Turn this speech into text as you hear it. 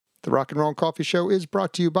The Rock and Roll Coffee Show is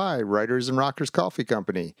brought to you by Writers and Rockers Coffee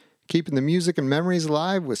Company, keeping the music and memories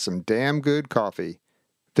alive with some damn good coffee.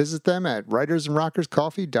 Visit them at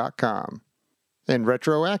writersandrockerscoffee.com. And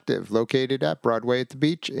Retroactive, located at Broadway at the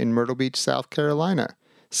Beach in Myrtle Beach, South Carolina.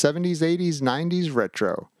 70s, 80s, 90s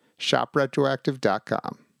retro.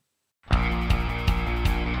 ShopRetroactive.com.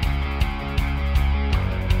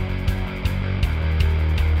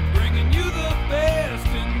 Bringing you the best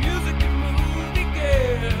in music and movie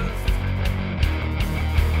guests.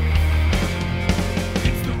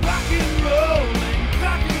 It's the rock and roll and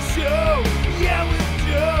coffee show. Yeah, with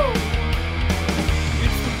Joe.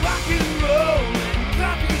 It's the rock and roll and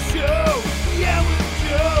coffee show. Yeah, with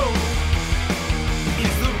Joe.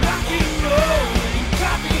 It's the rock and roll and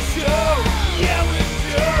coffee show. Yeah, with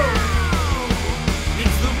Joe.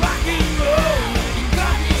 It's the rock and roll and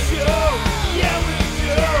coffee show. Yeah, with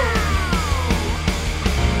Joe.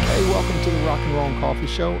 Hey, welcome to the Rock and Roll and Coffee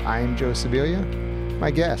Show. I am Joe Sibilia.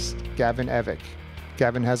 My guest, Gavin Evick.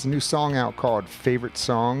 Gavin has a new song out called Favorite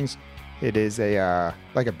Songs. It is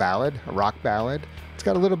like a ballad, a rock ballad. It's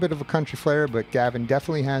got a little bit of a country flair, but Gavin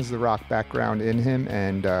definitely has the rock background in him.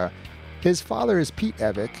 And his father is Pete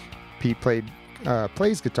Evick. Pete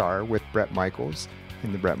plays guitar with Bret Michaels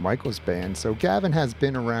in the Bret Michaels Band. So Gavin has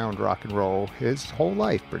been around rock and roll his whole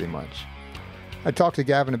life, pretty much. I talked to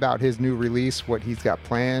Gavin about his new release, what he's got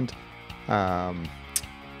planned.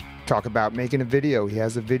 Talk about making a video. He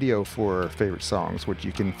has a video for Favorite Songs, which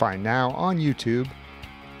you can find now on YouTube.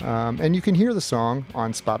 And you can hear the song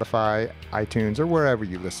on Spotify, iTunes, or wherever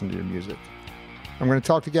you listen to your music. I'm going to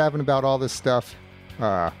talk to Gavin about all this stuff,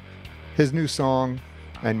 his new song,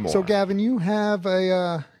 and more. So, Gavin, you have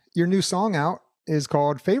your new song out is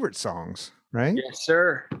called Favorite Songs, right? Yes,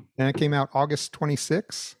 sir. And it came out August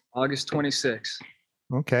 26th. August 26th.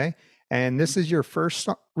 Okay. And this is your first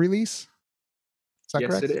release? Is that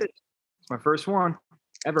Yes, correct? it is. It's my first one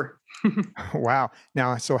ever. Wow.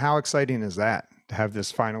 Now, so how exciting is that to have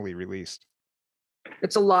this finally released?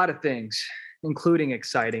 It's a lot of things, including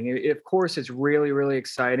exciting. Of course, it's really, really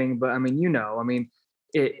exciting. But I mean,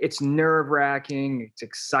 it's nerve-wracking. It's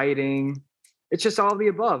exciting. It's just all of the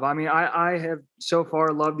above. I mean, I have so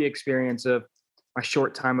far loved the experience of my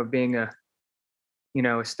short time of being a,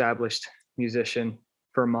 established musician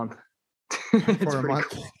for a month. For a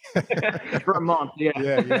month? For a month, yeah.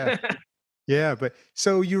 Yeah. Yeah, but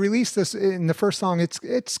so you released this in the first song.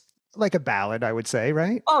 It's like a ballad, I would say,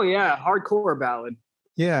 right? Oh yeah, hardcore ballad.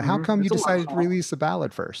 Yeah. How come you It's a love decided to song. release a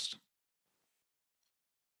ballad first?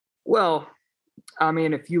 Well, I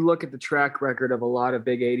mean, if you look at the track record of a lot of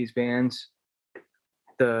big 80s bands,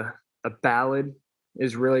 the ballad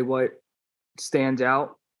is really what stands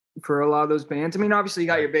out for a lot of those bands. I mean, obviously you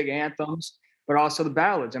got your big anthems, but also the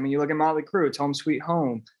ballads. I mean, you look at Motley Crue, it's Home Sweet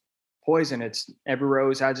Home. Poison, it's Every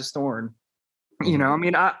Rose Has a Thorn. I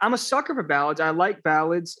mean, I'm a sucker for ballads. I like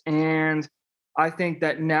ballads. And I think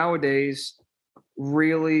that nowadays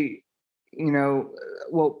really,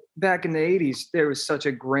 back in the 80s, there was such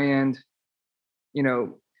a grand, there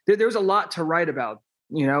was a lot to write about,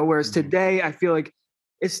 whereas today I feel like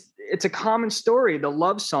it's a common story. The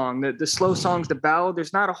love song, the slow songs, the ballad,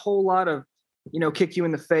 there's not a whole lot of, kick you in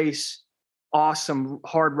the face, awesome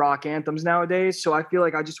hard rock anthems nowadays. So I feel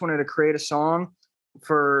like I just wanted to create a song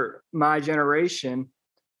for my generation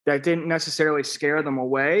that didn't necessarily scare them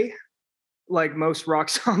away like most rock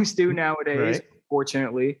songs do nowadays. Right.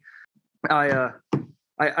 Fortunately, I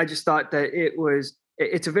just thought that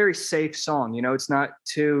it's a very safe song. It's not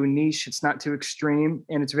too niche, it's not too extreme,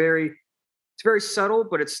 and it's very subtle,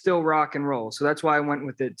 but it's still rock and roll. So that's why I went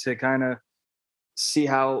with it, to kind of see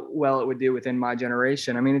how well it would do within my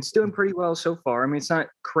generation. I mean, it's doing pretty well so far. I mean, it's not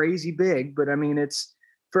crazy big, but I mean, it's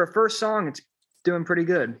for a first song, it's doing pretty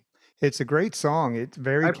good. It's a great song. It's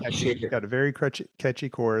very I catchy. appreciate it. Got a very catchy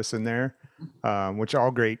chorus in there, which all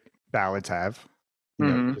great ballads have.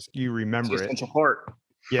 You remember It's it. essential part.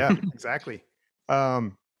 Yeah, exactly.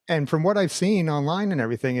 And from what I've seen online and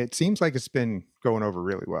everything, it seems like it's been going over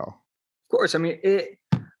really well. Of course. I mean,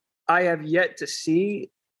 I have yet to see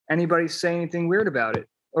anybody say anything weird about it,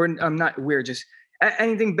 or I'm not weird, just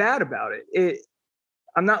anything bad about it.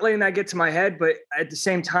 I'm not letting that get to my head, but at the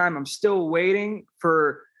same time, I'm still waiting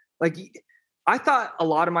for, I thought a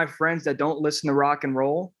lot of my friends that don't listen to rock and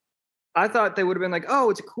roll, I thought they would have been like, oh,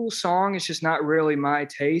 it's a cool song. It's just not really my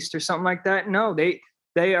taste or something like that. No,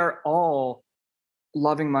 they are all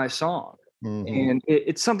loving my song. Mm-hmm. And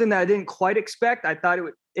it's something that I didn't quite expect. I thought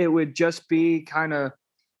it would just be kind of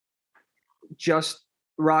just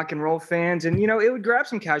rock and roll fans, and it would grab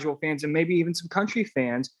some casual fans and maybe even some country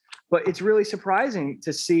fans. But it's really surprising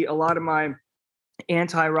to see a lot of my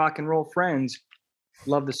anti-rock and roll friends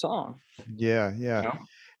love the song. Yeah, yeah. You know?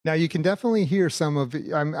 Now you can definitely hear some of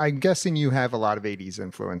it. I'm guessing you have a lot of 80s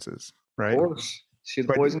influences, Of right? course. See the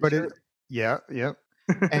But boys in but it shirt? yeah, yeah.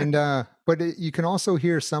 And but you can also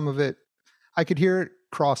hear some of it. I could hear it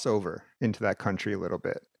cross over into that country a little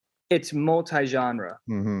bit. It's multi-genre.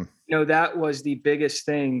 Hmm. You know, that was the biggest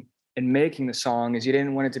thing in making the song is you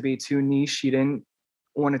didn't want it to be too niche. You didn't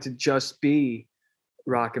want it to just be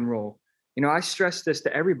rock and roll. You know, I stress this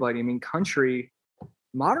to everybody. I mean,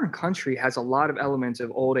 modern country has a lot of elements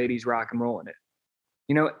of old 80s rock and roll in it.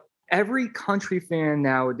 You know, every country fan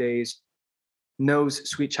nowadays knows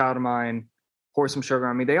Sweet Child of Mine, Pour Some Sugar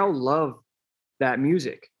on Me. They all love that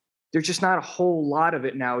music. There's just not a whole lot of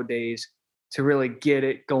it nowadays to really get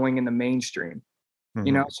it going in the mainstream. You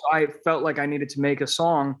Hmm. know, so I felt like I needed to make a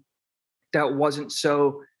song that wasn't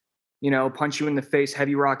so, punch you in the face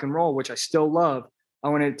heavy rock and roll, which I still love. I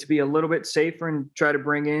wanted it to be a little bit safer and try to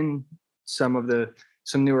bring in some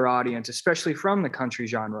newer audience, especially from the country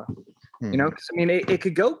genre. You know, Hmm. because I mean, it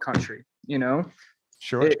could go country. You know,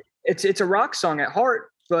 Sure. it's a rock song at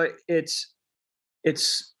heart, but it's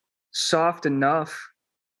soft enough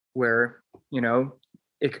where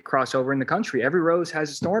it could cross over in the country. Every Rose Has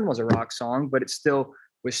Its Thorn was a rock song, but it still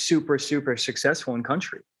was super super successful in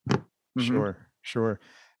country. Hmm. Sure. Sure.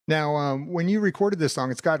 Now, when you recorded this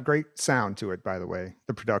song, it's got great sound to it, by the way,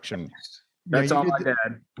 the production. Now That's you all did, my dad,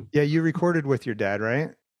 of yeah, you recorded with your dad, right?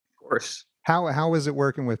 course. How was it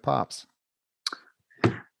working with Pops?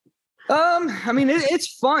 I mean,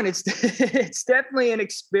 it's fun. It's it's definitely an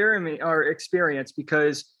experiment or experience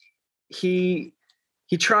because he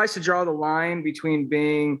he tries to draw the line between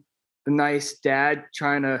being the nice dad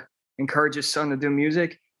trying to encourage his son to do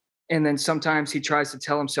music, and then sometimes he tries to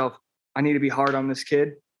tell himself, "I need to be hard on this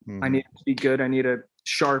kid. I Hmm. need to be good. I need to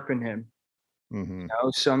sharpen him." Hmm.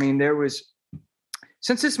 So I mean,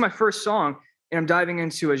 since this is my first song, and I'm diving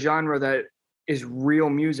into a genre that is real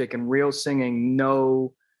music and real singing,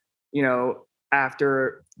 no you know,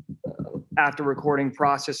 after recording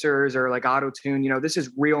processors or like auto tune. This is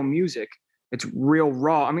real music. It's real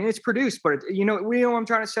raw. I mean, it's produced, but what I'm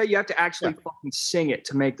trying to say. You have to Yeah. actually fucking sing it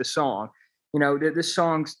to make the song. This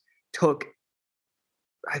song took,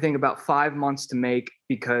 I think, about 5 months to make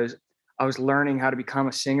because I was learning how to become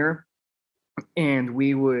a singer, and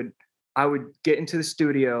I would get into the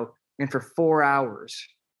studio, and for 4 hours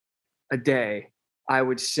a day, I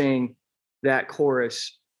would sing that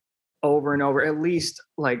chorus over and over, at least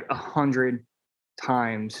like 100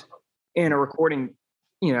 times in a recording,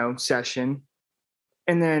 session,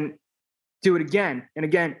 and then do it again and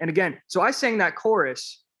again and again. So I sang that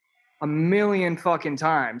chorus a million fucking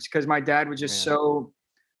times because my dad was just Man. so,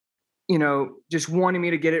 just wanting me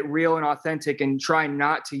to get it real and authentic and try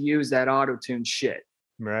not to use that auto tune shit.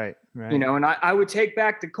 Right. Right. And I would take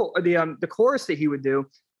back the chorus that he would do.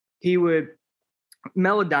 He would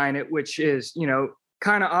melodyne it, which is,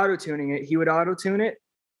 kind of auto tuning it. He would auto tune it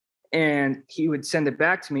and he would send it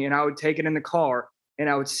back to me, and I would take it in the car and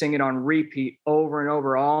I would sing it on repeat over and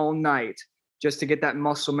over all night just to get that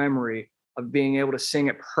muscle memory of being able to sing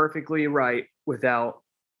it perfectly right without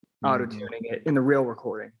auto Hmm. tuning it in the real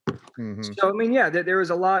recording. Hmm. So, I mean, yeah, there was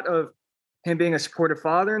a lot of him being a supportive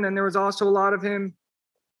father, and then there was also a lot of him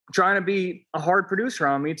trying to be a hard producer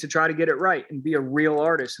on me to try to get it right and be a real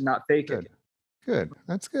artist and not fake it. Good. Good.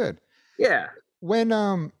 That's good. Yeah.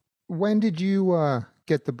 When when did you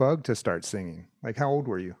get the bug to start singing? Like how old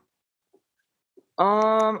were you?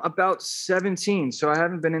 About 17. So I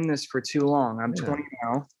haven't been in this for too long. I'm Yeah. 20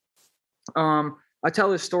 now. I tell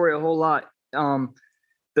this story a whole lot.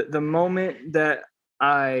 The moment that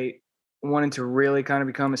I wanted to really kind of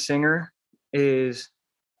become a singer is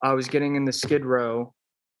I was getting into Skid Row.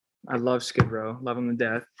 I love Skid Row, love them to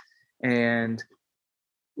death, and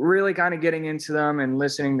really kind of getting into them and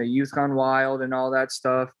listening to Youth Gone Wild and all that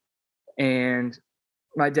stuff. And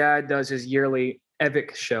my dad does his yearly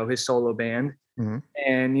Evick show, his solo band, Hmm.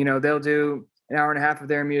 and they'll do an hour and a half of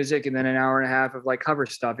their music and then an hour and a half of like cover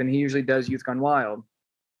stuff. And he usually does Youth Gone Wild.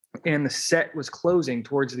 And the set was closing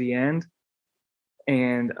towards the end.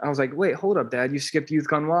 And I was like, wait, hold up, Dad. You skipped Youth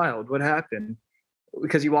Gone Wild. What happened?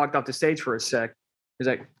 Because he walked off the stage for a sec. He's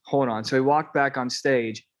like, hold on. So he walked back on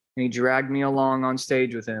stage and he dragged me along on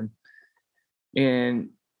stage with him. And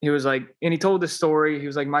he was like, and he told the story. He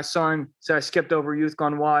was like, my son said I skipped over Youth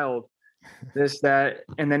Gone Wild, this, that.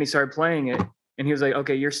 And then he started playing it. And he was like,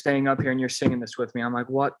 okay, you're staying up here and you're singing this with me. I'm like,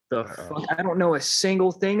 what the fuck? I don't know a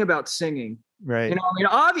single thing about singing. Right. I mean,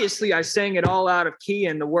 obviously I sang it all out of key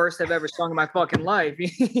and the worst I've ever sung in my fucking life.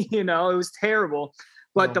 It was terrible.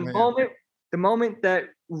 But Oh, the man. moment that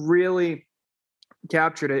really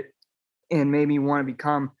captured it and made me want to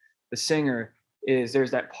become the singer is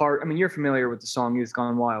there's that part. I mean, you're familiar with the song "Youth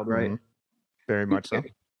Gone Wild," right? Mhm. Very much so.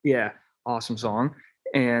 Yeah, awesome song.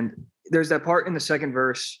 And there's that part in the second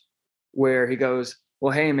verse where he goes,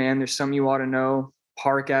 "Well, hey man, there's something you ought to know.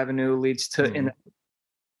 Park Avenue leads to," Mhm. and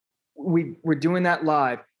we were doing that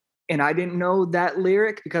live, and I didn't know that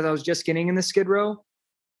lyric because I was just getting in the Skid Row,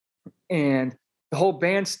 and the whole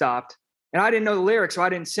band stopped, and I didn't know the lyrics, so I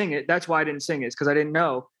didn't sing it. That's why I didn't sing it, because I didn't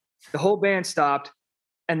know. The whole band stopped,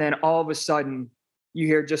 and then all of a sudden, you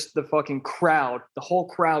hear just the fucking crowd, the whole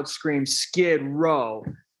crowd scream "Skid Row,"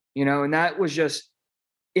 and that was just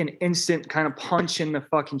an instant kind of punch in the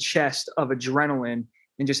fucking chest of adrenaline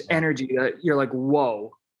and just Yeah. energy that you're like,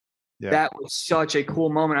 whoa, Yeah. that was such a cool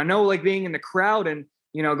moment. I know, like, being in the crowd and,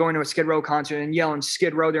 going to a Skid Row concert and yelling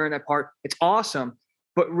Skid Row during that part, it's awesome.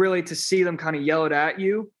 But really to see them kind of yell it at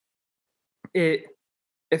you, I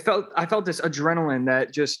felt this adrenaline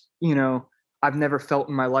that just, I've never felt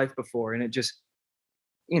in my life before. And it just,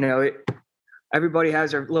 everybody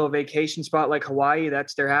has their little vacation spot like Hawaii.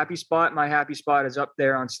 That's their happy spot. My happy spot is up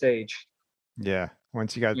there on stage. Yeah.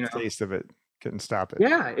 Once you got You the know? taste of it, couldn't stop it.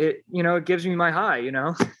 Yeah, it gives me my high.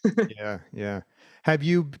 Yeah. Yeah. Have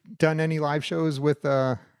you done any live shows with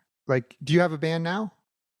like, do you have a band now?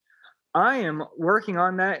 I am working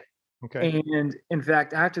on that. Okay. And in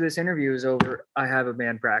fact, after this interview is over, I have a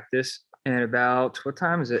band practice. And about, what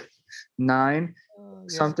time is it? 9 Yeah.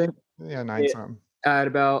 something. Yeah, 9 something. At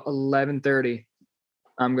about 11:30,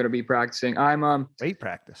 I'm gonna be practicing. I'm Late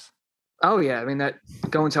practice. Oh yeah, I mean that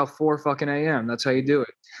go until 4 fucking a.m. That's how you do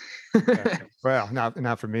it. Yeah. Well,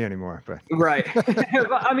 not for me anymore, but Right. But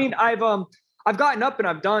I mean, I've gotten up and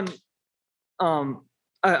I've done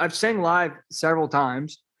I've sang live several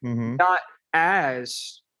times, Mhm. not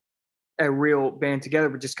as a real band together,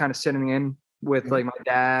 but just kind of sitting in with Mhm. like my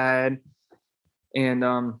dad. And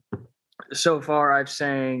so far I've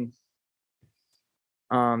sang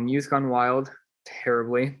Youth Gone Wild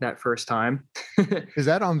terribly that first time. Is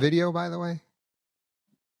that on video, by the way?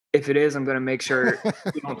 If it is, I'm gonna make sure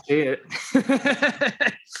you don't see it.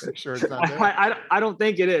 Make sure it's not there. I don't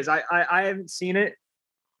think it is. I haven't seen it.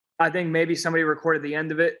 I think maybe somebody recorded the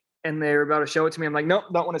end of it and they were about to show it to me. I'm like, nope,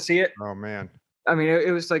 don't want to see it. Oh man. I mean,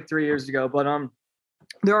 it was like 3 years ago, but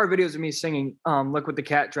there are videos of me singing "Look What the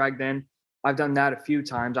Cat Dragged In." I've done that a few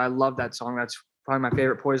times. I love that song. That's probably my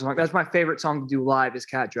favorite Poison song. That's my favorite song to do live is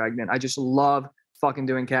 "Cat Dragged In." I just love fucking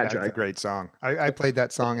doing "Cat That's a Dragged." great song. I played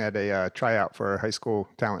that song at a tryout for a high school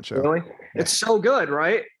talent show. Really? Yeah. It's so good,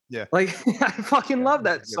 right? Yeah. Like I fucking love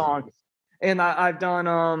that it's a good one. song. And I've done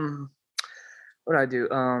what did I do?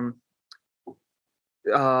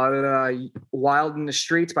 Wild in the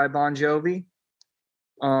Streets by Bon Jovi.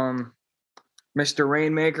 Mr.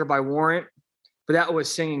 Rainmaker by Warrant. But that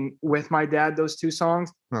was singing with my dad, those two songs.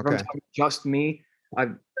 If I'm Okay. talking just me,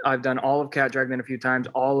 I've done all of Cat Dragged In a few times,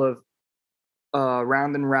 all of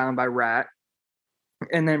Round and Round by Rat.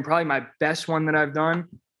 And then probably my best one that I've done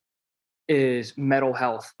is Metal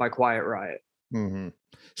Health by Quiet Riot. Hmm.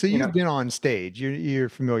 So you've been on stage. You're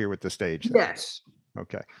familiar with the stage. Then. Yes.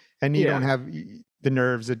 Okay. And you Yeah. don't have the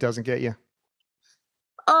nerves. It doesn't get you.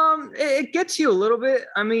 It gets you a little bit.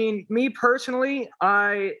 I mean, me personally,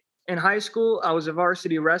 in high school, I was a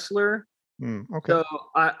varsity wrestler. Okay. So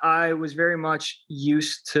I was very much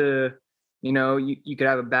used to, you could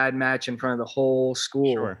have a bad match in front of the whole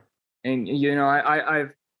school. Sure. And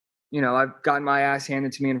I've gotten my ass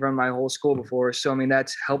handed to me in front of my whole school before. So I mean,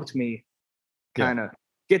 that's helped me kind of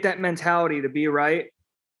get that mentality to be right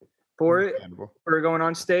for it, for going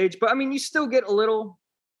on stage. But I mean, you still get a little,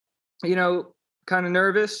 kind of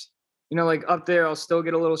nervous. Like up there, I'll still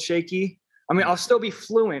get a little shaky. I mean, I'll still be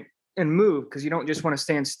fluent and move because you don't just want to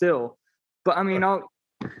stand still. But I mean,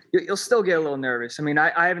 you'll still get a little nervous. I mean,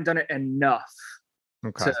 I haven't done it enough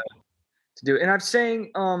to do it. And I've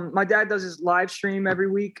sang, my dad does his live stream every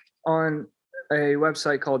week on a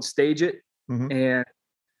website called Stage It. Mm-hmm. And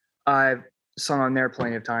I've sung on there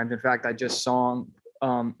plenty of times. In fact, I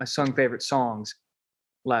sung favorite songs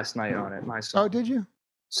last night on it. My song. Oh, did you?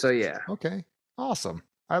 So yeah. Okay. Awesome.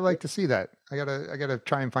 I like to see that. I gotta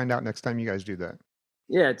try and find out next time you guys do that.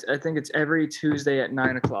 Yeah, I think it's every Tuesday at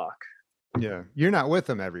 9:00. Yeah. You're not with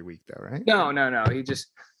him every week though, right? No. He just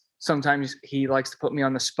sometimes he likes to put me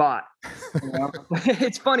on the spot.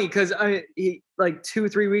 It's funny because he like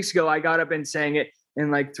 2-3 weeks ago I got up and sang it in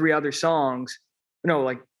like 3 other songs. No,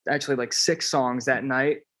 like actually like 6 songs that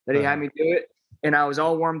night that he had me do it. And I was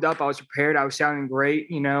all warmed up. I was prepared. I was sounding great.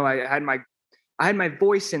 I had my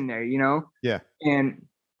voice in there, Yeah. And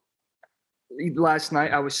last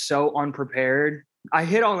night I was so unprepared. I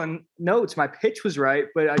hit all the notes. My pitch was right,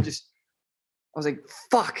 but was like,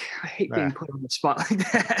 fuck, I hate being put on the spot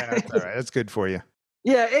like that. That's all right. That's good for you.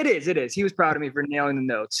 Yeah, it is. It is. He was proud of me for nailing the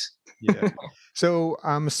notes. Yeah. So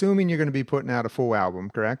I'm assuming you're going to be putting out a full album,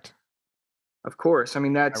 correct? Of course. I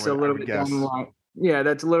mean, that's a little would bit down the guess. line. Yeah,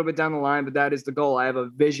 that's a little bit down the line, but that is the goal. I have a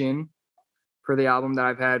vision for the album that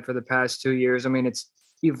I've had for the past 2 years. I mean, it's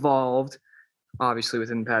evolved obviously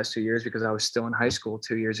within the past 2 years because I was still in high school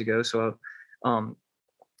 2 years ago. So,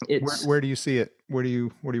 it's Where do you see it? What do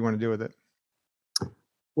you want to do with it?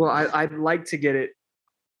 well, I'd like to get it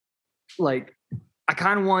like I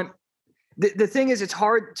kind of want the thing is it's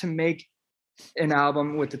hard to make an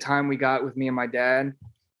album with the time we got with me and my dad.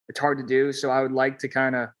 It's hard to do. So I would like to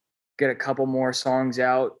kind of get a couple more songs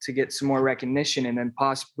out to get some more recognition and then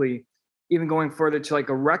possibly even going further to like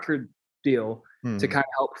a record deal to kind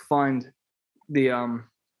of help fund the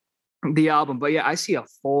album. But yeah, I see a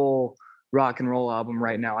full rock and roll album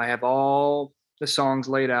right now. I have all the songs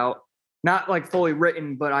laid out, not like fully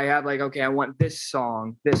written, but I have like, okay, I want this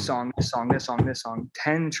song, this song, this song, this song, this song,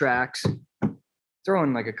 10 tracks, throw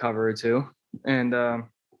in like a cover or two. And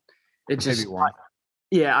it just,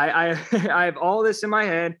 yeah, I I have all this in my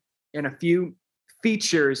head and a few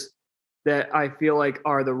features that I feel like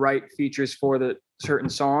are the right features for the certain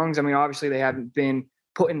songs. I mean, obviously they haven't been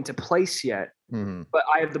put into place yet, but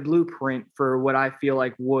I have the blueprint for what I feel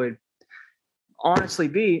like would honestly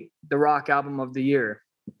be the rock album of the year.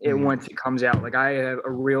 Once it comes out, like I have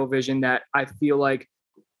a real vision that I feel like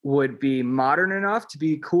would be modern enough to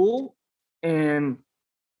be cool and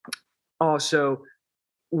also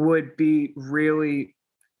would be really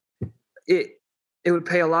it would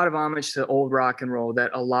pay a lot of homage to old rock and roll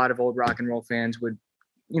that a lot of old rock and roll fans would,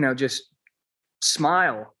 just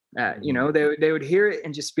smile at, they would hear it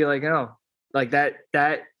and just be like, oh, like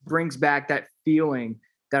that brings back that feeling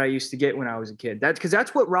that I used to get when I was a kid. That's because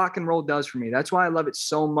that's what rock and roll does for me. That's why I love it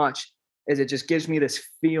so much is it just gives me this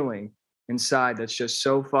feeling inside that's just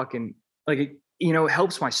so fucking like, it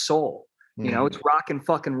helps my soul, it's rock and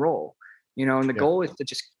fucking roll, and the goal is to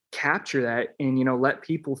just capture that and, let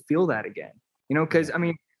people feel that again, because I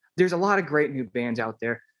mean, there's a lot of great new bands out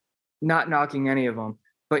there, not knocking any of them,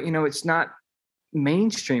 but it's not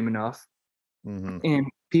mainstream enough. And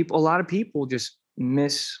a lot of people just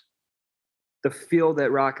miss the feel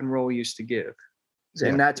that rock and roll used to give.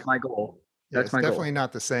 And that's my goal. That's my goal. Definitely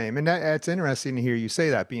not the same. And that's interesting to hear you say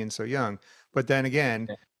that being so young, but then again,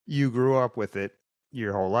 you grew up with it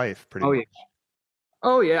your whole life pretty much.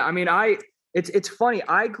 Oh yeah. I mean, it's funny.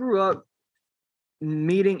 I grew up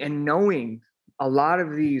meeting and knowing a lot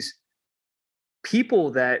of these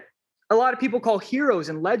people that a lot of people call heroes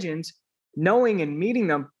and legends, knowing and meeting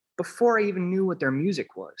them before I even knew what their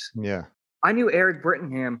music was. Yeah. I knew Eric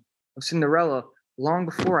Brittingham of Cinderella long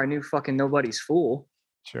before I knew fucking Nobody's Fool.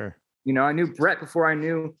 Sure. I knew Brett before I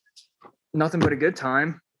knew Nothing But a Good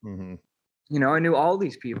Time. I knew all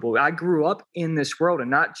these people. I grew up in this world, and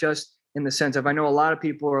not just in the sense of I know a lot of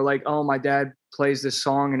people are like, oh, my dad plays this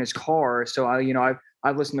song in his car, so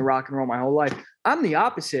I've listened to rock and roll my whole life. I'm the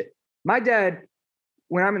opposite. My dad,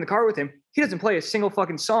 when I'm in the car with him, he doesn't play a single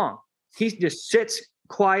fucking song. He just sits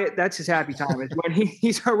quiet. That's his happy time. It's when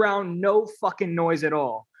he's around no fucking noise at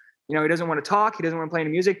all. He doesn't want to talk. He doesn't want to play any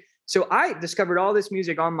music. So I discovered all this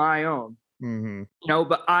music on my own.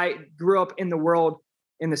 But I grew up in the world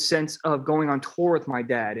in the sense of going on tour with my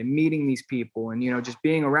dad and meeting these people and, just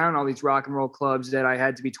being around all these rock and roll clubs that I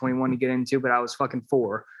had to be 21 to get into, but I was fucking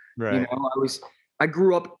 4. Right. I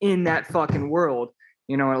grew up in that fucking world,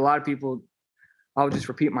 and a lot of people, I'll just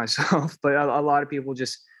repeat myself, but a lot of people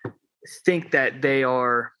just think that they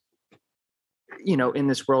are, in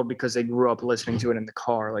this world because they grew up listening to it in the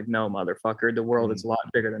car. Like, no, motherfucker, the world is a lot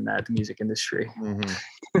bigger than that, the music industry.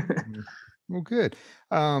 Well, good.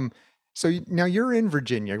 So now you're in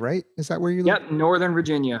Virginia, right? Is that where you live? Yep, Northern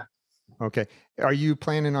Virginia. Okay. Are you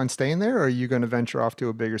planning on staying there, or are you going to venture off to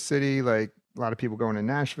a bigger city? Like a lot of people going to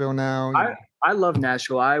Nashville now. I love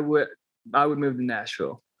Nashville. I would move to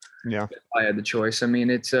Nashville. Yeah. If I had the choice. I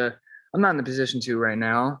mean, I'm not in the position to right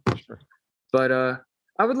now, but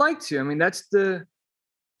I would like to. I mean,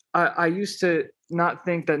 I used to not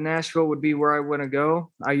think that Nashville would be where I want to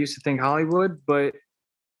go. I used to think Hollywood, but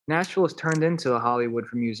Nashville has turned into the Hollywood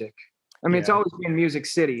for music. I mean, it's always been Music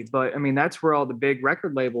City, but I mean, that's where all the big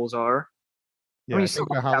record labels are. Yeah, I think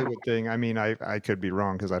the Hollywood thing, I mean, I could be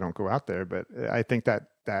wrong because I don't go out there, but I think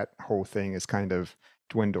that whole thing is kind of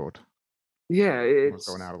dwindled. Yeah, it's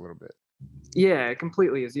going out a little bit. Yeah, it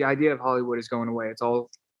completely is. The idea of Hollywood is going away. It's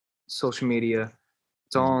all social media.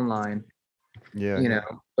 It's all online. Yeah.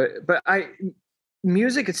 But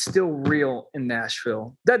music is still real in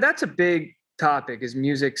Nashville. That's a big topic. Is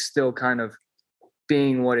music still kind of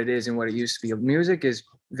being what it is and what it used to be. Music is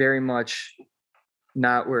very much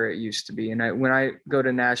not where it used to be. And when I go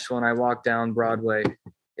to Nashville and I walk down Broadway,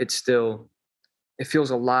 it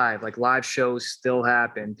feels alive. Like live shows still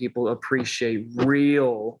happen. People appreciate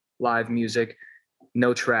real live music,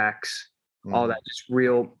 no tracks, all that, just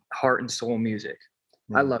real heart and soul music.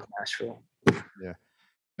 I love Nashville. Yeah.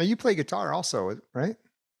 Now you play guitar also, right?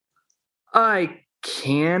 I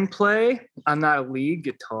can play. I'm not a lead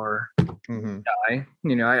guitar guy.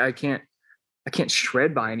 I can't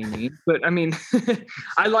shred by any means, but I mean,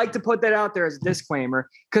 I like to put that out there as a disclaimer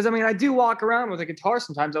because I mean, I do walk around with a guitar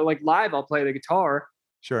sometimes. I like live, I'll play the guitar,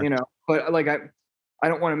 sure, but like I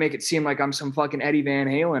don't want to make it seem like I'm some fucking Eddie Van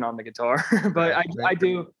Halen on the guitar, but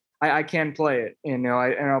I can play it, and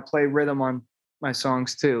I'll play rhythm on my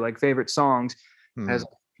songs too. Like favorite songs has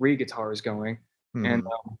 3 guitars going, and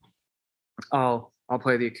I'll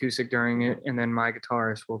play the acoustic during it, and then my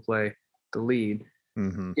guitarist will play the lead.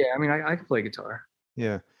 Yeah, I mean, I can play guitar.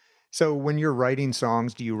 Yeah. So when you're writing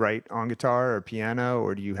songs, do you write on guitar or piano,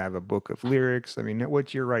 or do you have a book of lyrics? I mean,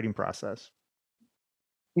 what's your writing process?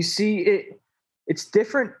 You see, it's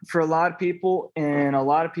different for a lot of people, and a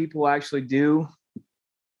lot of people actually do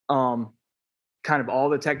kind of all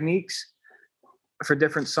the techniques for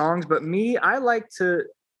different songs. But me, I like to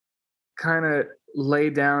kind of lay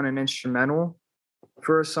down an instrumental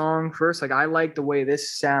for a song first. Like I like the way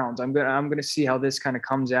this sounds. I'm gonna see how this kind of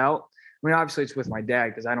comes out. I mean, obviously it's with my dad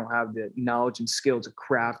because I don't have the knowledge and skill to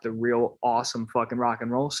craft a real awesome fucking rock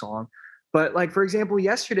and roll song. But like for example,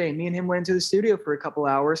 yesterday, me and him went to the studio for a couple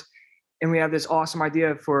hours, and we have this awesome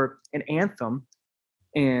idea for an anthem.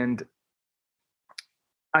 And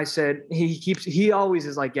I said, he always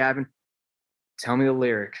is like, Gavin, tell me the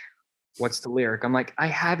lyric. What's the lyric? I'm like, I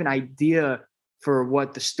have an idea for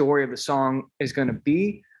what the story of the song is going to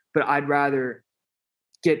be, but I'd rather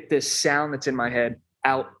get this sound that's in my head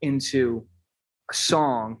out into a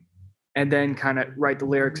song and then kind of write the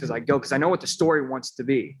lyrics as I go, because I know what the story wants to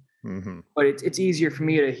be. But it's easier for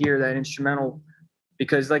me to hear that instrumental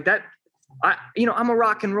because like that, I'm a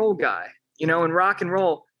rock and roll guy, in rock and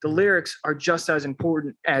roll, the lyrics are just as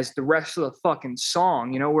important as the rest of the fucking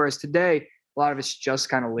song, whereas today, a lot of it's just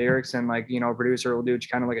kind of lyrics and like, a producer will do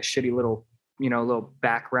kind of like a shitty little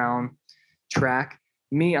background track.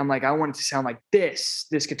 Me, I'm like, I want it to sound like this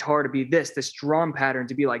guitar to be this drum pattern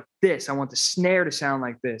to be like this. I want the snare to sound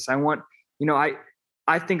like this. I want,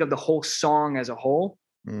 I think of the whole song as a whole.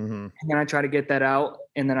 And then I try to get that out.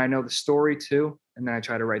 And then I know the story too. And then I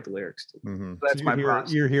try to write the lyrics too. So that's my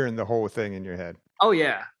process. You're hearing the whole thing in your head. Oh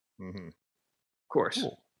yeah. Of course.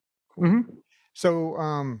 Cool.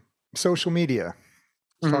 So, social media.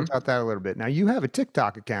 Let's talk about that a little bit. Now you have a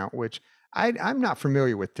TikTok account, which I'm not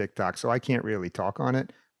familiar with TikTok, so I can't really talk on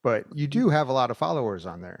it, but you do have a lot of followers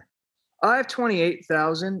on there. I have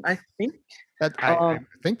 28,000, I think. I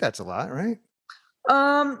think that's a lot, right?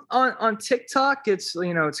 On TikTok, it's,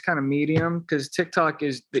 it's kind of medium because TikTok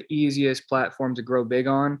is the easiest platform to grow big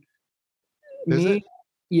on. Is it?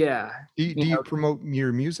 Yeah. Do you promote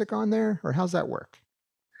your music on there, or how's that work?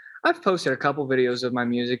 I've posted a couple videos of my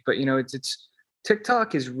music, but it's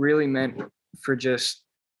TikTok is really meant for just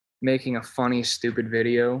making a funny, stupid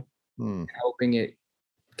video, and hoping it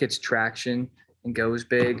gets traction and goes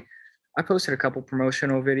big. I posted a couple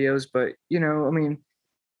promotional videos, but I mean,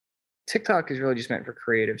 TikTok is really just meant for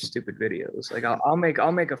creative, stupid videos. Like I'll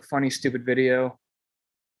make a funny, stupid video,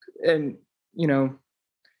 and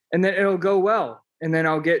and then it'll go well, and then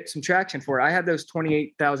I'll get some traction for it. I had those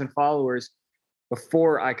 28,000 followers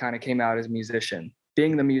before I kind of came out as a musician.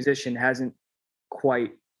 Being the musician hasn't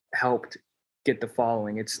quite helped get the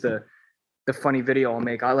following. It's the funny video I'll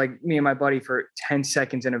make. I like me and my buddy for 10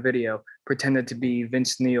 seconds in a video pretended to be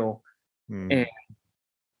Vince Neil and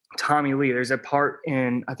Tommy Lee. There's a part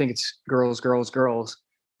in, I think it's Girls, Girls, Girls,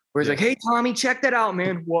 where he's like, hey Tommy, check that out,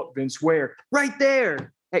 man. What, Vince? Where? Right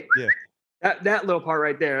there. Hey, that little part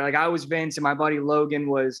right there. Like I was Vince and my buddy Logan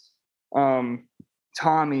was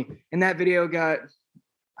Tommy, and that video got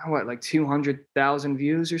like 200,000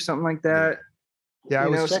 views or something like that. Yeah, I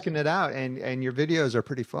was checking it out, and your videos are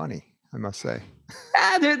pretty funny, I must say.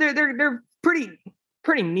 They're pretty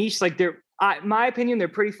niche. Like my opinion, they're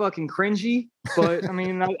pretty fucking cringy. But I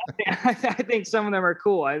mean, I think some of them are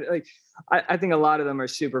cool. I think a lot of them are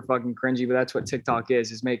super fucking cringy. But that's what TikTok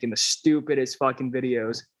is making the stupidest fucking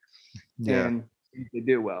videos. Yeah, and they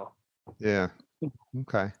do well. Yeah.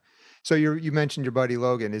 Okay. So you mentioned your buddy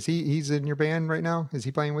Logan. He's in your band right now? Is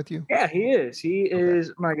he playing with you? Yeah, he is. He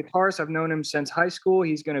is my guitarist. I've known him since high school.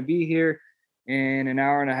 He's going to be here in an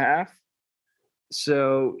hour and a half.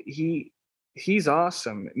 So he's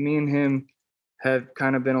awesome. Me and him have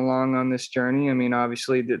kind of been along on this journey. I mean,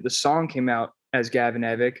 obviously the song came out as Gavin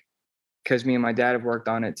Evick because me and my dad have worked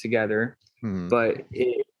on it together, but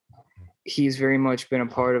he's very much been a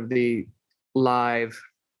part of the live,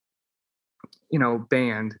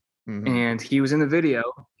 band. And he was in the video.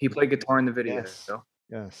 He played guitar in the video.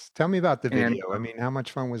 Yes. Tell me about the And, video. I mean, how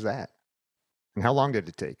much fun was that? And how long did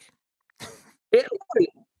it take?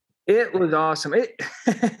 It was awesome.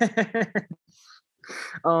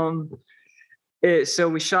 So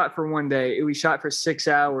we shot for one day. We shot for 6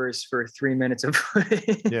 hours for 3 minutes of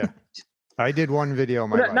footage. Yeah. I did one video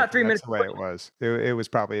in my life. Not 3 minutes. That's the way it was. It was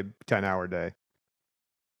probably a 10-hour day.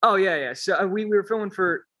 Oh yeah. So we were filming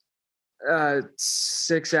for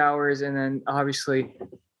 6 hours, and then obviously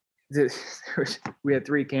we had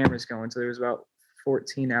 3 cameras going, so there was about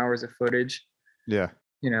 14 hours of footage. Yeah.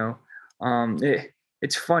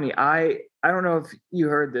 It's funny. I don't know if you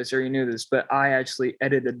heard this or you knew this, but I actually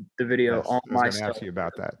edited the video on my I was going stuff. to ask you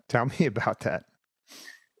about that. Tell me about that.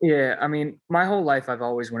 Yeah, I mean, my whole life I've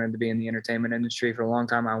always wanted to be in the entertainment industry. For a long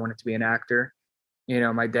time, I wanted to be an actor.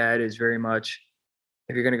 My dad is very much,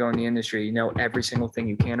 if you're going to go in the industry, every single thing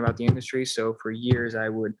you can about the industry. So for years, I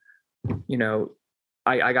would,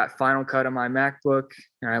 I got Final Cut on my MacBook,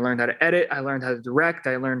 and I learned how to edit. I learned how to direct.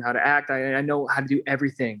 I learned how to act. I know how to do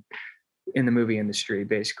everything in the movie industry,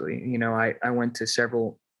 basically. I went to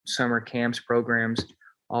several summer camps, programs,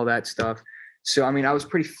 all that stuff. So, I mean, I was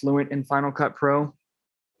pretty fluent in Final Cut Pro.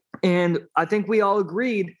 And I think we all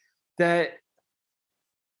agreed that,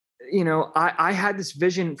 I had this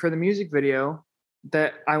vision for the music video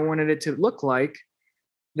that I wanted it to look like,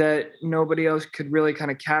 that nobody else could really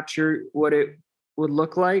kind of capture what it would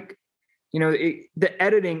look like. The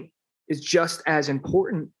editing is just as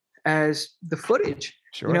important as the footage.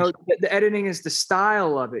 Sure. The editing is the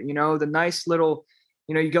style of it, the nice little,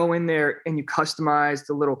 you go in there and you customize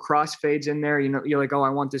the little crossfades in there. You're like, oh, I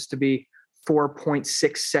want this to be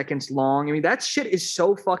 4.6 seconds long. I mean, that shit is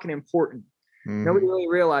so fucking important. Nobody really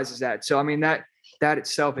realizes that. So, I mean, that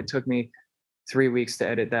itself, it took me 3 weeks to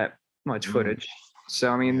edit that much footage.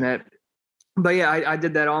 So, I mean, but yeah, I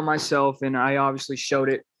did that all myself, and I obviously showed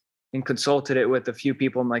it and consulted it with a few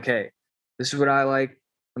people. I'm like, hey, this is what I like.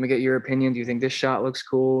 Let me get your opinion. Do you think this shot looks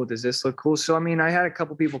cool? Does this look cool? So, I mean, I had a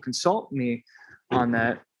couple people consult me on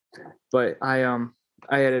that, but I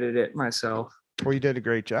edited it myself. Well, you did a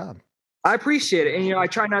great job. I appreciate it. And, I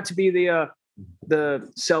try not to be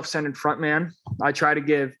the self-centered front man. I try to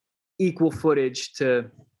give equal footage to,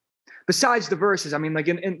 besides the verses. I mean, like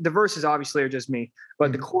in the verses obviously are just me,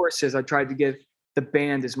 but the choruses, I tried to give the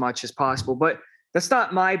band as much as possible. But that's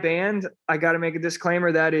not my band. I got to make a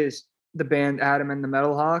disclaimer. That is the band Adam and the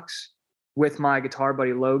Metal Hawks with my guitar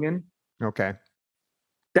buddy Logan. Okay.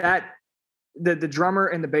 That the drummer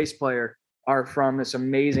and the bass player are from this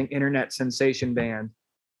amazing internet sensation band,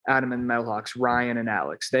 Adam and the Metal Hawks, Ryan and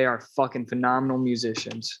Alex. They are fucking phenomenal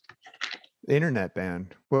musicians. Internet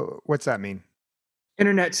band. What's that mean?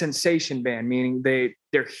 Internet sensation band, meaning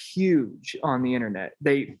they're huge on the internet.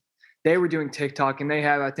 They were doing TikTok, and they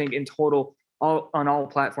have, I think, in total, on all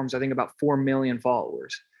platforms, I think about 4 million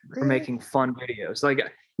followers for making fun videos. Like,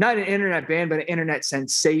 not an internet band, but an internet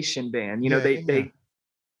sensation band. They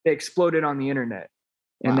exploded on the internet,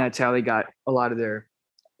 and that's how they got a lot of their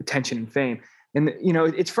attention and fame. And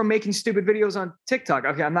it's from making stupid videos on TikTok.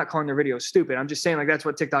 Okay, I'm not calling their videos stupid. I'm just saying, like, that's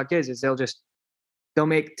what TikTok is they'll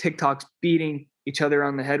make TikToks beating each other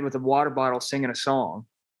on the head with a water bottle, singing a song.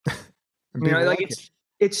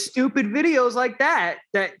 It's stupid videos like that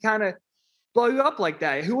kind of blow you up like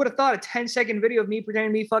that. Who would have thought a 10-second video of me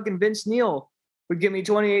pretending to be fucking Vince Neil would give me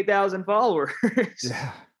 28,000 followers?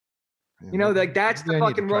 Yeah. Like, that's the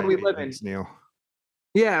fucking world we live in. Vince Neil.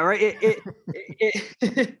 Yeah, right.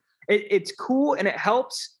 It's cool and it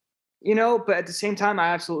helps, but at the same time, I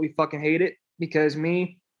absolutely fucking hate it, because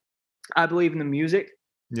I believe in the music.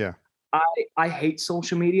 Yeah. I hate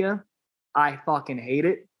social media. I fucking hate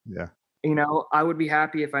it. Yeah. I would be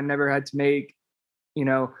happy if I never had to make,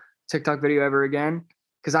 TikTok video ever again,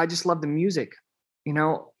 because I just love the music.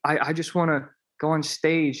 I just want to go on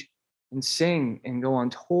stage and sing and go on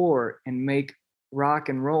tour and make rock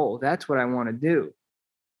and roll. That's what I want to do.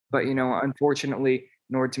 But, unfortunately,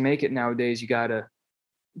 in order to make it nowadays, you got to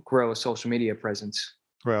grow a social media presence.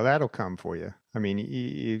 Well, that'll come for you. I mean,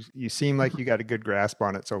 you seem like you got a good grasp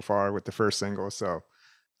on it so far with the first single. So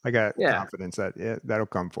I got confidence that that'll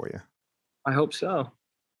come for you. I hope so.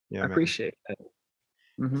 Yeah, I appreciate that.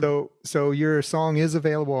 Mm-hmm. So your song is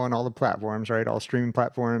available on all the platforms, right? All streaming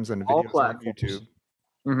platforms and videos on YouTube.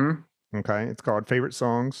 Mm-hmm. Okay. It's called Favorite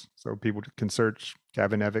Songs. So people can search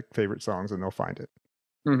Gavin Evick Favorite Songs and they'll find it.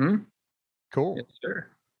 Mm-hmm. Cool. Yes, sir.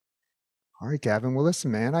 All right, Gavin. Well,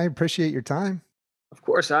 listen, man, I appreciate your time. Of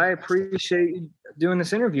course, I appreciate you doing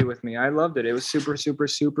this interview with me. I loved it. It was super, super,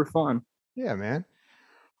 super fun. Yeah, man.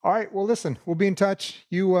 All right. Well, listen, we'll be in touch.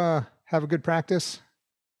 You have a good practice.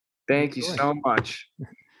 Thank you Enjoy. so much.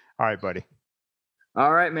 All right, buddy.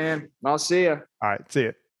 All right, man. I'll see you. All right. See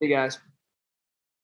you. Hey, guys.